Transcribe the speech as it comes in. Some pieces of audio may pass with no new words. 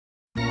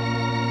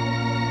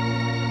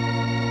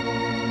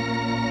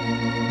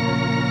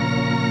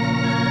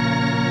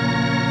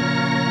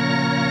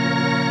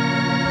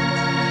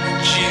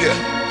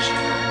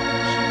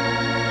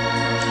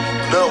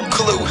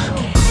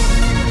NoClue.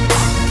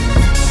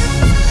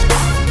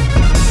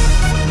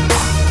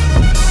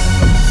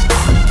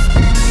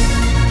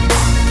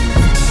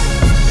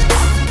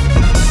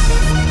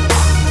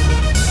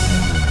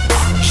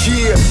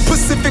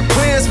 Pacific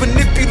plans,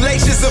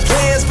 manipulations of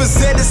plans.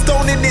 Rosetta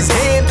stone in his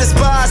hand,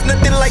 despise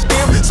nothing like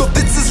them. So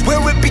this is where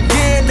it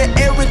began. The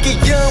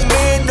arrogant young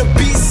man, the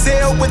beast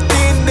cell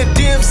within the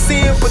dim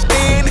sin. But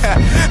then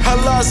I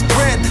lost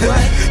breath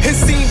and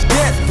seen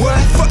death.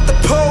 Fuck the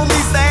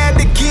police, I had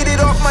to get it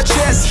off my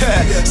chest.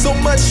 So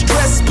much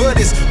stress, but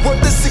it's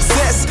worth the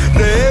success.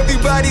 Now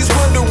everybody's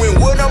wondering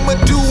what I'ma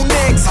do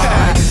next.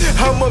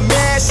 I'ma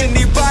mash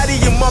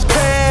anybody in my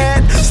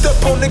path. Step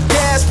on the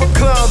gas,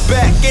 recline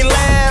back and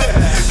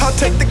laugh. I'll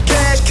take the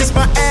cash, kiss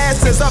my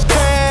ass as I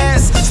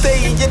pass.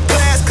 Stay in your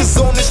class, cause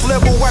on this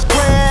level I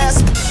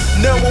grasp.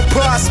 Now we'll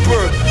prosper,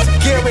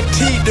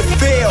 guaranteed to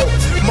fail.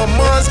 My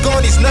mind's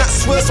gone, he's not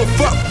swell, so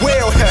fuck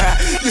well.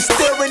 You're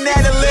staring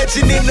at a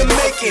legend in the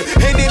making.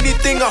 And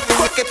anything I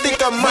fucking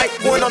think I might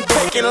want, I'm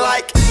taking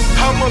like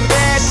I'ma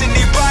mash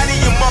anybody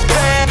in my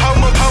path.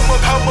 I'ma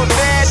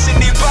mash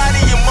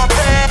anybody in my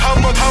path.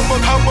 I'ma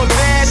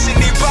mash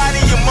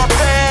anybody in my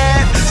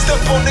path.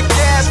 Step on the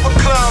gas,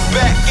 recline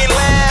back and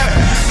laugh.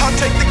 I'll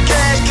take the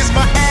cash, kiss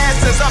my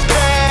ass as I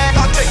pass.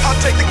 I'll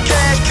take the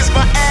cash, kiss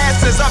my ass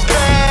as I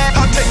pass.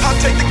 I'll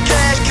take the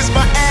cash, kiss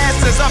my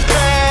ass as I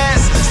pass.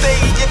 Stay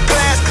in your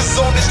class, cause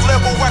on this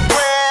level I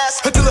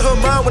grasp. Until her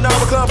mind when I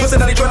recline,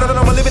 personality trying to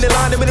know I'm living in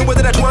line. Living with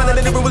it, I twine, and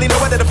I never really know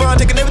how to define.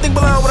 Taking everything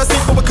blind when I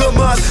sing for become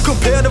mine.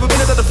 Compare, never been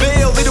at the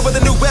fail. Leader with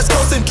the new West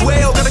Coast and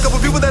dwell. Got a couple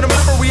people that are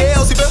meant for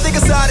real. See, everything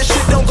aside, this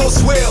shit don't go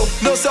swell.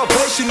 No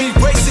salvation,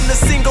 erasing a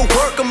single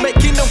work. I'm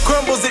making them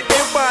crumbles and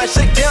empire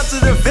shake down to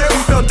the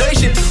very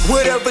foundation.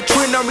 Whatever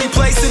trend I'm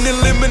replacing,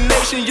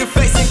 elimination. You're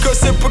facing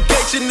curse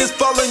implication is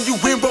following you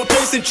in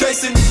rotation,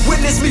 chasing.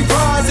 Witness me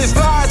rise,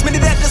 advise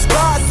many that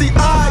despise the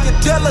eye. You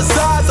jealous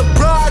eyes,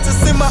 surprise,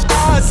 it's in my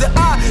eyes. And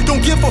I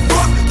don't give a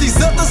fuck, these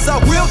others I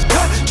will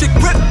touch. Chick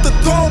grip the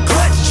throne,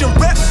 clutch and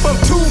rap, I'm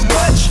too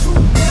much.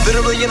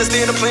 Literally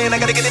understand the plan,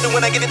 I gotta get it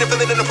when I get it and feel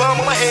it in the palm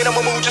of my hand.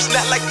 I'ma move just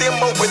not like them,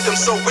 I'm with them.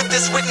 So with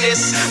this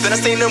witness, then I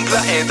seen them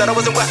plotting. Thought I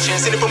wasn't watching,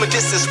 seen it from a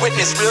distance.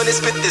 Witness,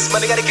 realness, fit this,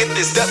 money gotta get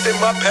this. Step in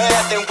my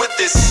path and with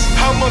this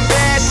I'ma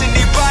mash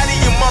anybody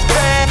in my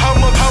path.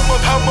 I'ma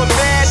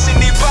mash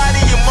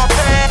anybody in my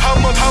path.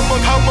 I'ma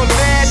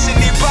mash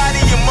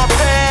anybody in my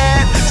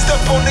path.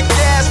 Step on the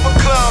gas,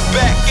 recline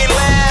back and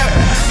laugh.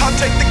 I'll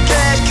take the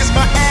cash, kiss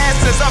my ass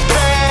as I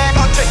pass.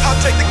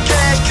 I'll take the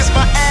cash, kiss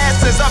my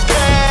ass as I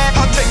pass.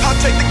 I'll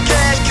take the